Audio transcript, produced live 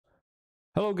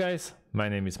Hello guys, my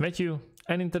name is Matthew,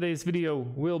 and in today's video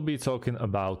we'll be talking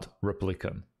about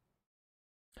Replicon.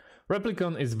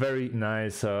 Replicon is very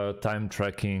nice time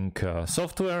tracking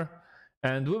software,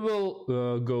 and we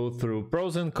will go through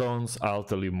pros and cons. I'll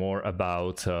tell you more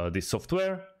about this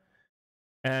software,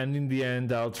 and in the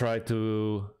end I'll try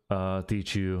to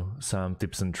teach you some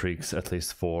tips and tricks, at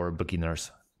least for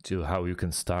beginners, to how you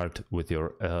can start with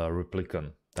your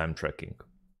Replicon time tracking.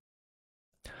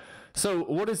 So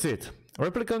what is it?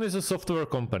 Replicon is a software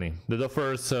company that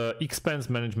offers expense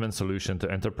management solution to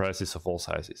enterprises of all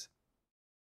sizes.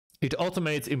 It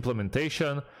automates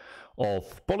implementation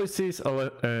of policies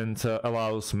and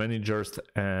allows managers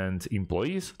and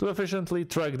employees to efficiently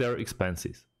track their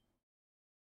expenses.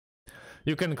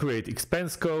 You can create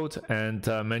expense code and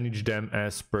manage them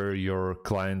as per your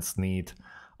client's need,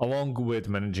 along with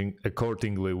managing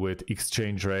accordingly with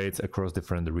exchange rates across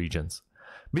different regions.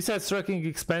 Besides tracking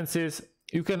expenses,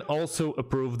 you can also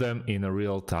approve them in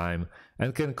real time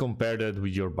and can compare that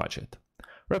with your budget.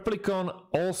 Replicon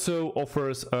also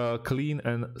offers a clean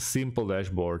and simple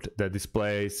dashboard that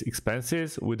displays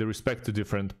expenses with respect to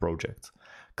different projects,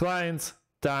 clients,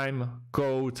 time,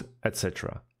 code,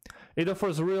 etc. It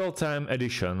offers real-time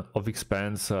addition of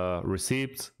expense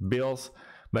receipts, bills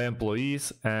by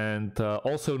employees, and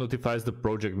also notifies the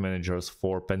project managers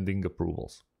for pending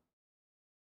approvals.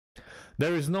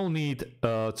 There is no need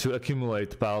to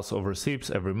accumulate piles of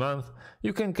receipts every month.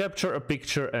 You can capture a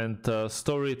picture and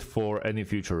store it for any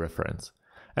future reference.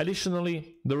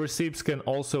 Additionally, the receipts can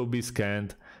also be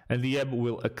scanned and the app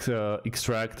will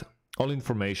extract all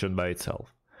information by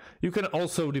itself. You can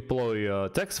also deploy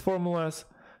tax formulas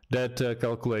that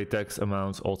calculate tax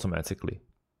amounts automatically.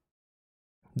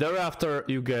 Thereafter,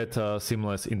 you get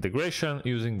seamless integration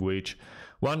using which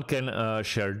one can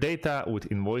share data with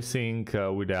invoicing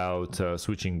without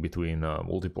switching between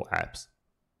multiple apps.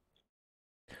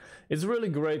 It's really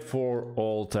great for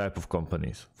all type of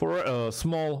companies, for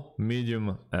small,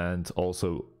 medium, and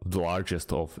also the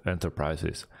largest of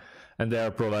enterprises. And they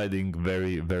are providing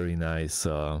very nice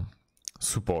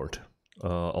support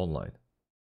online.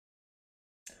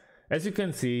 As you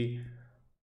can see,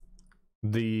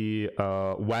 the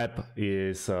web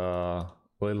is a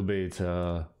little bit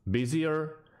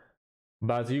busier,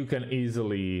 but you can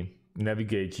easily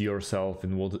navigate yourself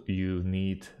in what you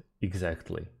need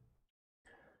exactly.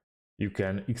 You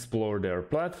can explore their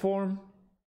platform,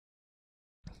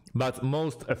 but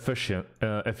most efficient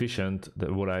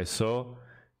what I saw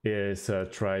is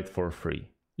try it for free.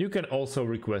 You can also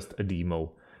request a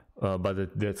demo,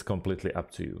 but that's completely up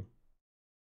to you.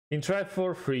 In Try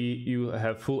for free, you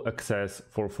have full access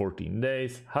for 14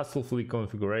 days, hassle-free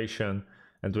configuration,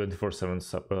 and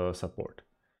 24/7 support.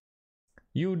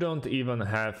 You don't even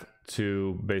have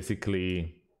to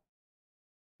basically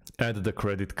add the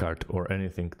credit card or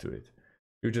anything to it.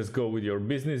 You just go with your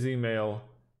business email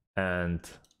and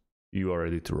you are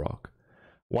ready to rock.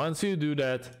 Once you do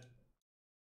that,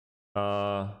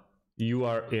 you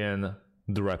are in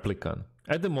the Replicon.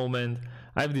 At the moment,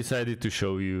 I've decided to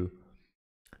show you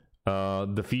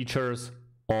the features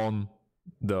on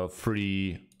the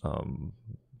free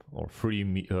or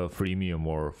freemium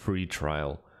or free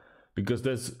trial, because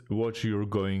that's what you're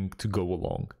going to go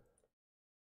along.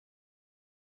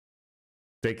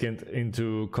 Take it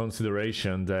into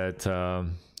consideration that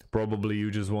probably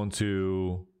you just want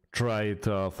to try it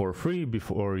for free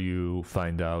before you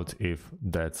find out if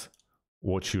that's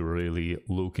what you're really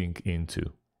looking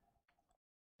into.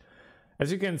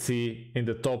 As you can see, in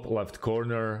the top left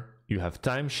corner, you have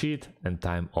timesheet and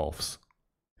time offs.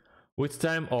 With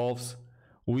time offs,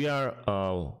 we are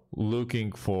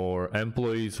looking for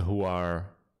employees who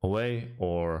are away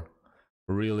or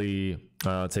really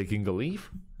taking a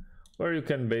leave, where you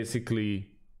can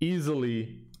basically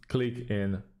easily click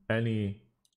in any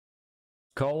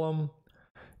column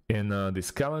in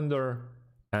this calendar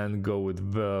and go with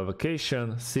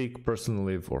vacation, sick, personal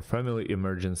leave, or family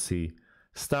emergency,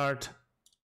 start,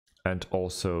 and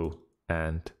also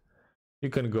end. You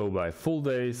can go by full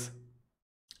days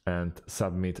and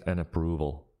submit an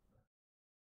approval.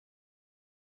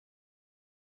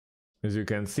 As you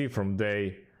can see from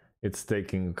day, it's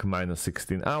taking minus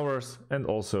 16 hours and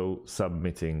also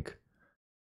submitting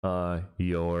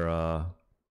your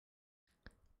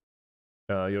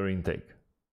intake.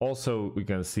 Also, we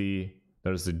can see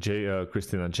there's a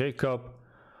Christina Jacob,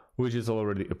 which is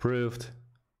already approved,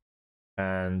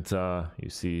 and you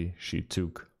see she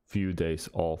took few days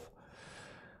off.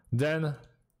 Then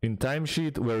in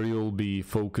timesheet, where you'll be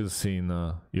focusing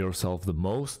yourself the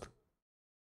most,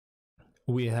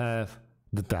 we have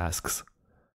the tasks.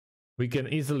 We can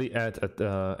easily add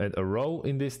a row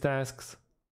in these tasks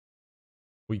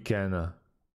we can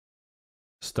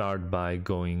start by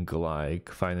going like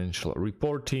financial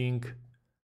reporting,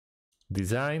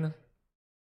 design,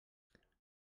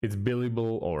 it's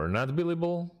billable or not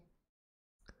billable,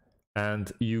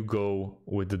 and you go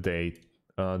with the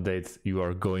dates you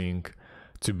are going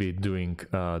to be doing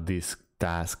these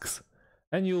tasks,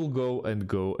 and you'll go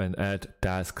and add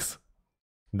tasks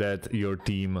that your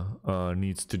team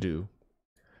needs to do.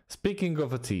 Speaking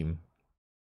of a team,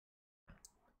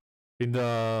 in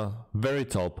the very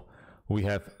top we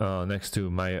have next to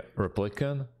my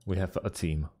Replicon, we have a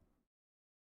team.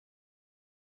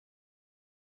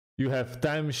 You have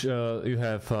timesheets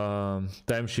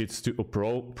to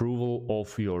approval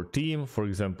of your team. For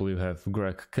example, you have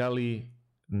Greg Kelly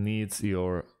needs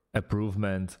your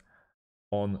approval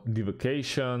on the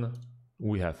vacation.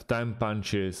 We have time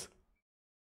punches.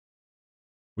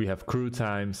 We have crew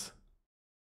times,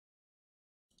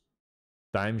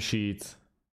 timesheets,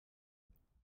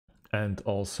 and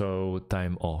also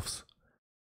time offs.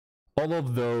 All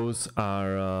of those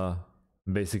are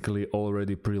basically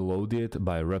already preloaded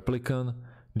by Replicon,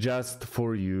 just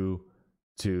for you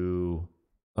to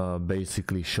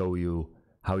basically show you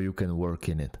how you can work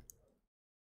in it.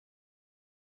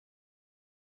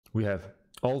 We have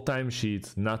all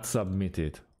timesheets not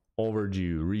submitted,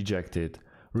 overdue, rejected,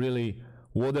 really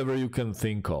whatever you can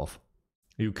think of,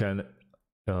 you can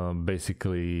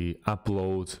basically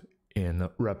upload in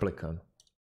Replicon.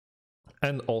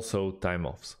 And also time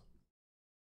offs,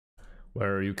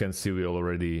 where you can see we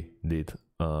already did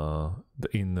the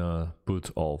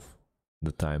input of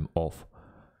the time off.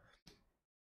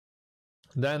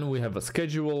 Then we have a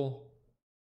schedule,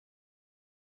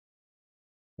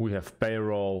 we have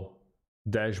payroll,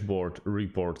 dashboard,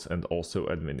 reports, and also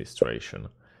administration.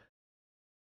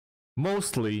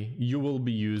 Mostly you will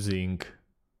be using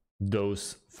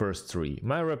those first three,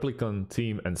 my Replicon,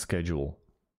 team, and schedule,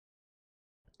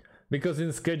 because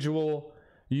in schedule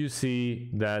you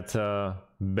see that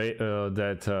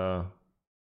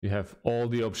you have all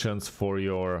the options for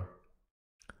your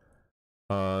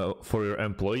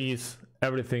employees.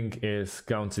 Everything is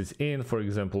counted in, for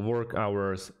example, work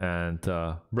hours and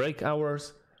break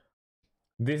hours.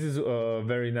 This is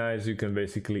very nice. You can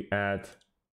basically add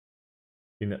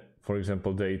in, for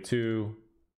example, day 2,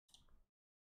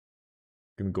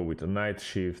 you can go with a night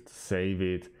shift, save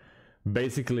it.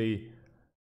 Basically,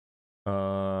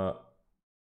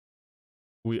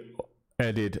 we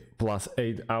added plus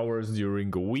 8 hours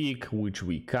during a week, which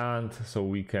we can't, so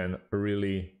we can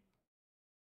really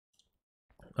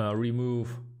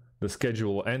remove the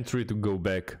schedule entry to go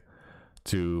back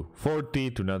to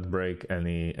 40 to not break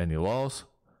any laws.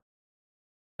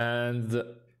 And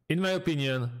in my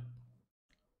opinion,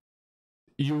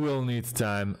 you will need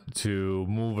time to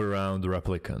move around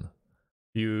Replicon.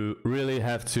 You really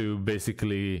have to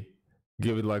basically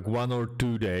give it like 1 or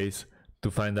 2 days to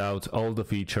find out all the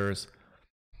features.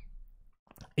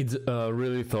 It's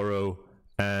really thorough,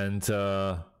 and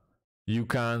you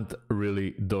can't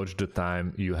really dodge the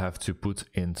time you have to put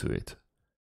into it.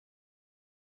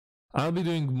 I'll be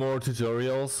doing more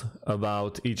tutorials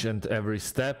about each and every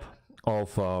step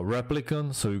of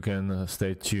Replicon, so you can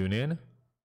stay tuned in.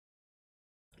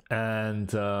 And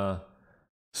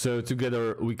so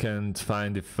together we can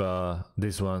find if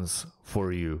this one's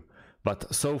for you.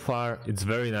 But so far it's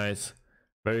very nice,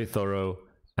 very thorough,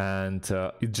 and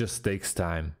it just takes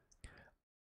time.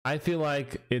 I feel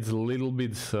like it's a little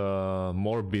bit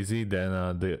more busy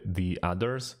than the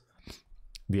others,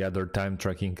 the other time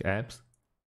tracking apps.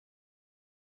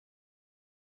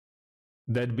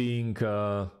 That being,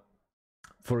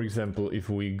 for example, if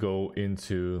we go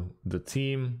into the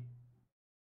team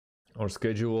or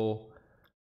schedule,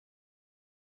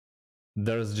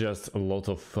 there's just a lot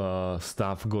of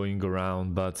stuff going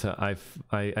around, but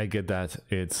I get that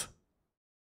it's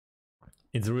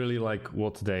really like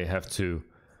what they have to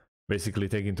basically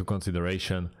take into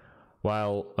consideration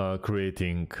while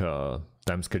creating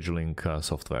time scheduling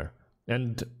software,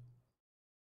 and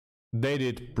they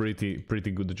did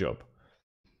pretty good job.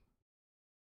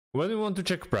 When we want to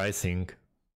check pricing,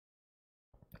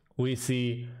 we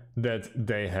see that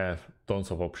they have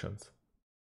tons of options.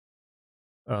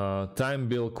 Time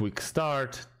bill quick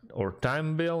start, or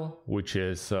time bill, which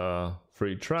is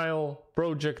free trial,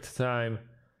 project time,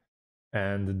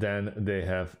 and then they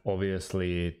have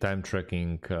obviously time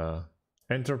tracking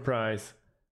enterprise,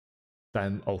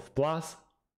 time of plus,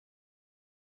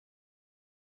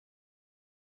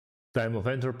 time of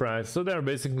enterprise. So they're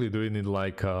basically doing it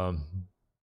like all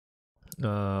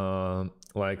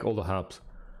the hubs.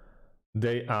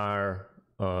 They are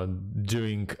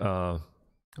doing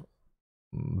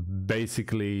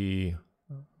basically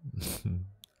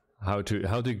how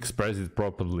to express it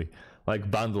properly,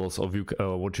 like bundles of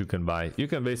what you can buy. You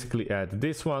can basically add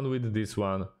this one with this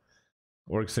one,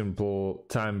 for example,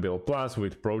 time bill plus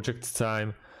with project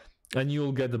time, and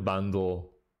you'll get a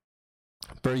bundle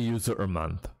per user a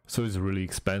month. So it's really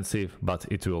expensive, but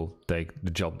it will take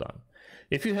the job done.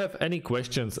 If you have any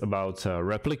questions about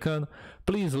Replicon,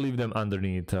 please leave them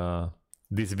underneath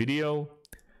this video,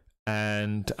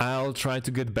 and I'll try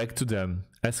to get back to them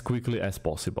as quickly as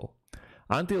possible.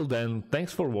 Until then,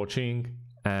 thanks for watching,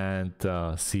 and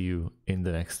see you in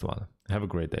the next one. Have a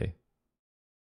great day.